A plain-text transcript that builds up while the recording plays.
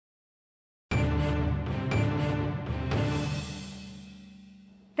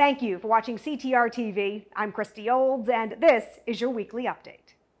Thank you for watching CTR TV. I'm Christy Olds, and this is your weekly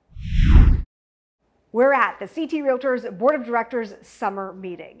update. We're at the CT Realtors Board of Directors summer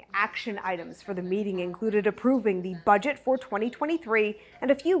meeting. Action items for the meeting included approving the budget for 2023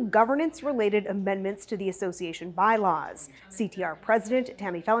 and a few governance-related amendments to the association bylaws. CTR President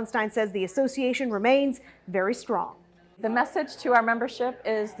Tammy Fellenstein says the association remains very strong. The message to our membership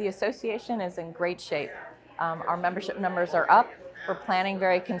is the association is in great shape. Our membership numbers are up. We're planning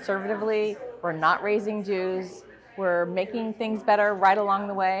very conservatively. We're not raising dues. We're making things better right along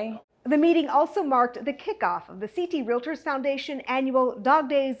the way. The meeting also marked the kickoff of the CT Realtors Foundation annual Dog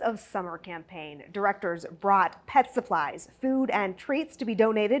Days of Summer campaign. Directors brought pet supplies, food, and treats to be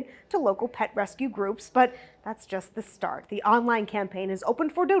donated to local pet rescue groups, but that's just the start. The online campaign is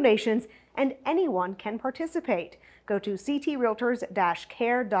open for donations and anyone can participate. Go to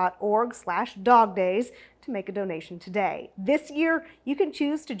ctrealtors-care.org/dogdays to make a donation today. This year, you can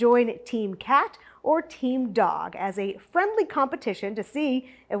choose to join Team Cat or Team Dog as a friendly competition to see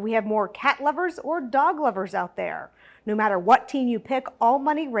if we have more cat lovers or dog lovers out there. No matter what team you pick, all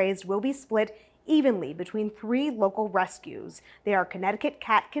money raised will be split evenly between 3 local rescues. They are Connecticut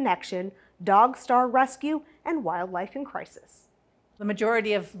Cat Connection, Dog Star Rescue, and Wildlife in Crisis. The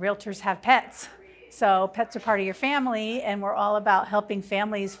majority of realtors have pets. So pets are part of your family, and we're all about helping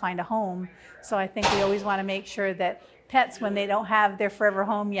families find a home. So I think we always want to make sure that pets, when they don't have their forever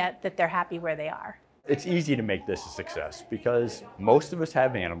home yet, that they're happy where they are. It's easy to make this a success because most of us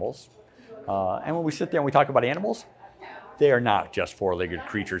have animals. And when we sit there and we talk about animals, they are not just 4-legged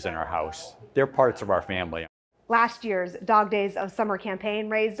creatures in our house. They're parts of our family. Last year's Dog Days of Summer campaign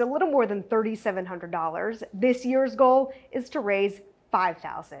raised a little more than $3,700. This year's goal is to raise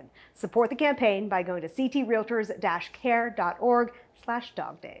 $5,000. Support the campaign by going to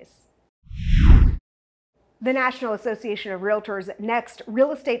ctrealtors-care.org/dogdays. The National Association of Realtors' next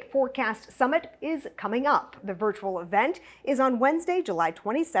Real Estate Forecast Summit is coming up. The virtual event is on Wednesday, July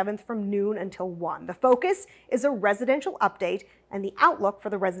 27th from noon until 1. The focus is a residential update and the outlook for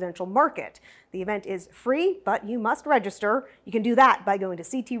the residential market. The event is free, but you must register. You can do that by going to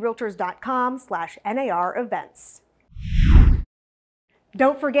ctrealtors.com/NAR events.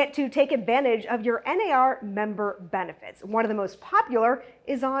 Don't forget to take advantage of your NAR member benefits. One of the most popular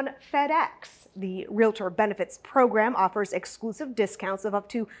is on FedEx. The Realtor Benefits Program offers exclusive discounts of up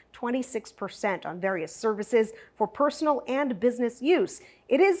to 26% on various services for personal and business use.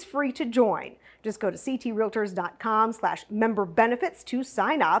 It is free to join. Just go to ctrealtors.com/member benefits to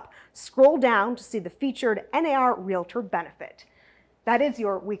sign up. Scroll down to see the featured NAR Realtor benefit. That is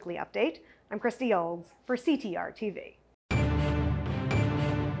your weekly update. I'm Christy Olds for CTR TV.